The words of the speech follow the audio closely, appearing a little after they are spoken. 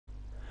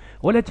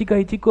Hola chicas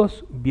y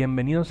chicos,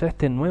 bienvenidos a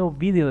este nuevo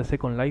vídeo de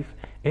Second Life.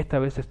 Esta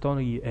vez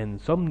estoy en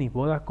SOMNIS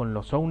Bodas con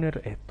los owners.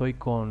 Estoy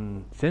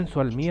con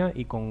Sensual Mhia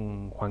y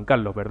con Juan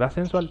Carlos, ¿verdad,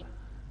 Sensual?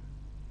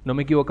 No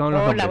me he equivocado en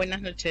los nombres. Hola,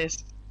 buenas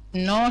noches.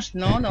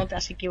 No te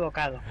has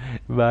equivocado.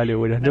 Vale,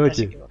 buenas No te has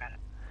noches. equivocado.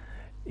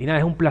 Y nada,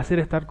 es un placer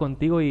estar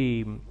contigo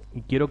y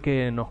quiero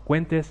que nos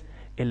cuentes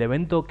el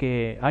evento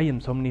que hay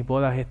en SOMNIS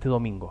Bodas este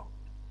domingo.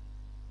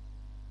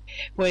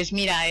 Pues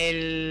mira,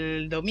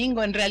 el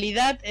domingo en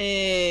realidad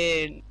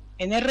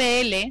en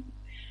RL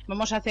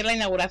vamos a hacer la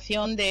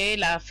inauguración de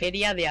la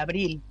Feria de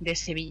Abril de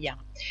Sevilla.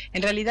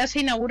 En realidad se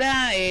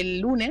inaugura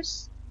el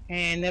lunes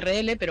en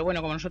RL, pero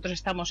bueno, como nosotros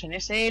estamos en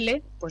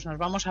SL, pues nos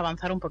vamos a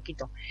avanzar un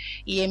poquito.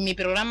 Y en mi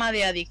programa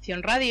de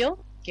Adicción Radio,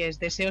 que es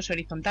Deseos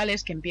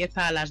Horizontales, que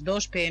empieza a las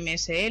 2 p.m.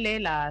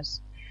 SL,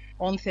 las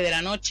 11 de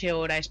la noche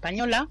hora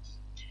española,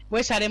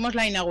 pues haremos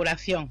la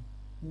inauguración.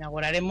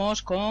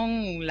 Inauguraremos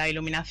con la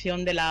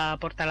iluminación de la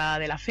portalada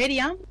de la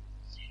feria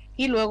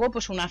y luego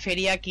pues una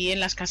feria aquí en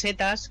las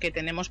casetas que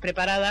tenemos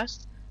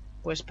preparadas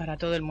pues para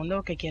todo el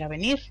mundo que quiera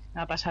venir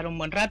a pasar un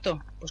buen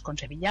rato, pues con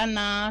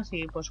sevillanas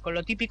y pues con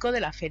lo típico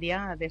de la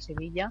feria de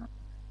Sevilla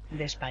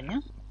de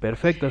España.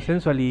 Perfecto,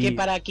 Sensual. Que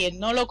para quien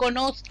no lo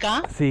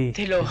conozca, Sí,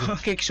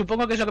 que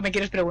supongo que es lo que me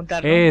quieres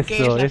preguntar, ¿no? eso,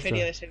 ¿Qué es la eso.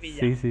 Feria de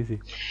Sevilla? Sí.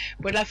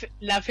 Pues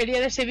la Feria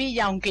de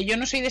Sevilla, aunque yo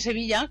no soy de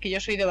Sevilla, que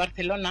yo soy de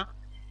Barcelona,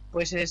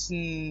 pues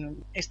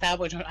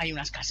pues hay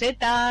unas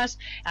casetas,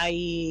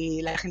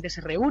 la gente se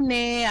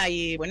reúne,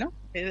 bueno,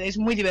 es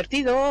muy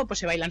divertido, pues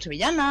se bailan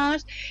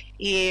sevillanas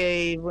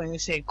y bueno,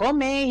 se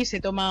come y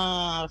se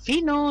toma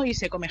fino y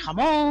se come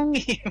jamón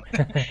y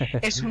bueno,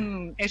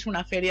 es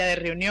una feria de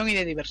reunión y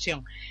de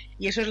diversión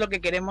y eso es lo que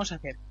queremos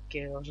hacer,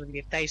 que os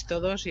divirtáis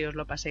todos y os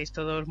lo paséis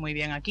todos muy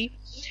bien aquí.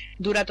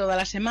 Dura toda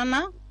la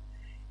semana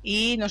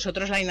y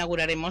nosotros la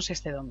inauguraremos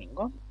este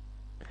domingo.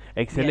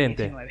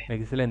 Excelente,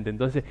 excelente.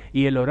 Entonces,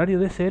 ¿y el horario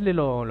de SL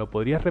lo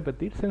podrías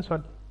repetir,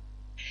 Sensual?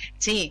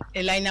 Sí,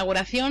 la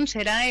inauguración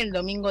será el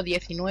domingo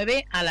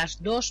 19 a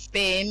las 2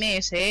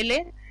 p.m.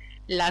 SL,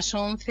 las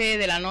 11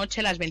 de la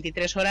noche, las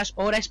 23 horas,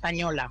 hora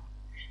española.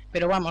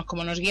 Pero vamos,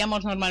 como nos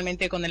guiamos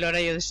normalmente con el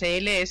horario de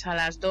SL, es a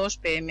las 2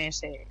 p.m.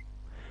 SL.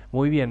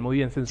 Muy bien,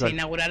 Sensual. Se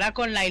inaugurará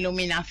con la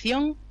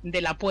iluminación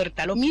de la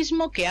puerta, lo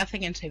mismo que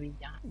hacen en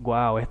Sevilla.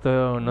 Wow,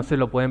 esto no se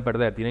lo pueden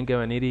perder, tienen que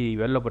venir y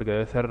verlo porque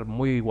debe ser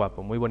muy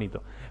guapo, muy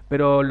bonito.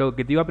 Pero lo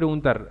que te iba a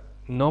preguntar,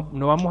 no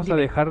vamos a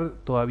dejar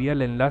todavía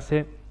el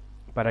enlace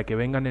para que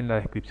vengan en la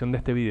descripción de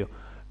este vídeo.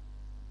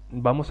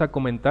 Vamos a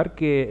comentar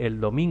que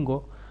el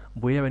domingo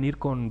voy a venir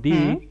con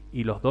Didi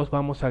y los dos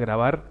vamos a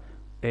grabar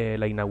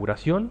la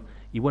inauguración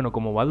y bueno,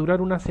 como va a durar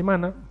una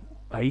semana,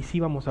 ahí sí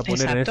vamos a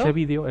poner en ese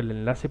vídeo el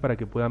enlace para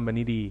que puedan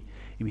venir y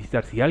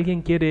visitar. Si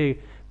alguien quiere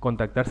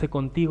contactarse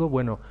contigo,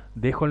 bueno,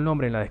 dejo el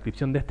nombre en la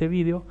descripción de este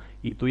vídeo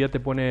y tú ya te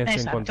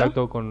pones en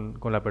contacto con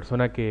la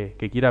persona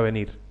que quiera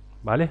venir,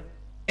 ¿vale?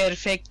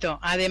 Perfecto.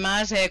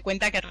 Además,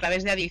 cuenta que a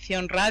través de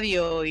Adicción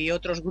Radio y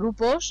otros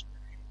grupos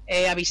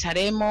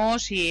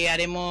avisaremos y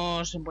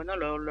haremos, bueno,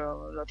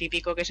 lo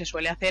típico que se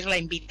suele hacer, la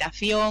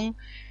invitación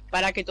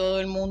para que todo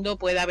el mundo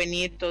pueda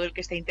venir, todo el que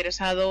esté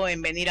interesado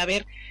en venir a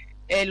ver.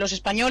 Los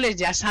españoles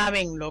ya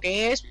saben lo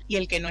que es y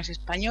el que no es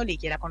español y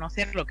quiera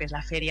conocer lo que es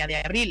la Feria de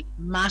Abril,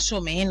 más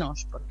o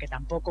menos, porque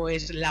tampoco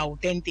es la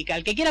auténtica.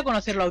 El que quiera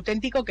conocer lo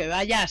auténtico que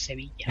vaya a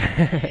Sevilla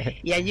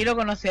y allí lo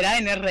conocerá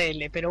en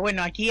RL. Pero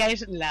bueno, aquí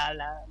es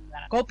la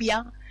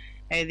copia,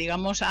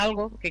 digamos,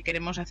 algo que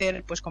queremos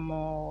hacer pues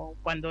como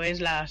cuando es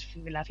la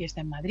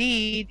fiesta en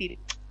Madrid y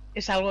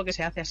es algo que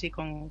se hace así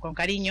con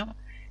cariño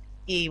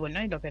y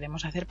bueno, y lo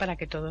queremos hacer para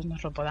que todos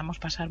nos lo podamos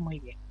pasar muy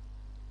bien.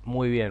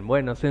 Muy bien,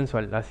 bueno,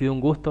 Sensual, ha sido un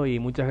gusto y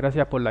muchas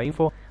gracias por la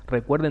info.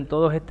 Recuerden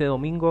todos este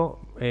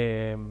domingo,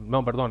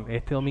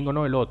 este domingo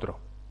no, el otro,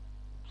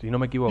 si no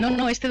me equivoco.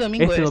 No, este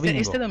domingo,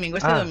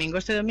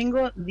 este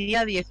domingo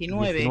día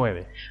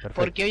 19,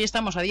 porque hoy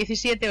estamos a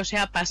 17, o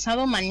sea,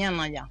 pasado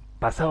mañana ya.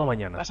 Pasado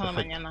mañana. Pasado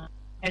mañana,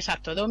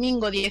 exacto,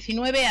 domingo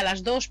 19 a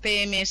las 2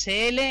 p.m.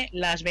 SL,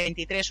 las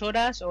 23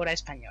 horas, hora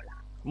española.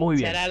 Muy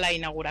bien. Será la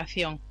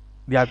inauguración.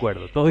 De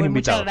acuerdo, todos pues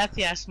invitados.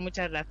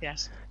 Muchas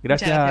gracias.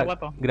 Gracias,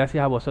 guapo.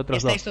 Gracias a vosotros.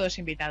 Estáis todos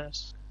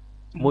invitados.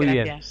 Muy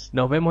bien.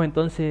 Nos vemos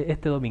entonces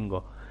este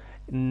domingo.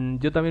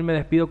 Yo también me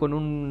despido con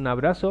un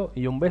abrazo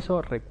y un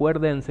beso.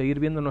 Recuerden seguir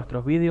viendo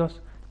nuestros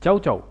vídeos. Chau,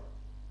 chau.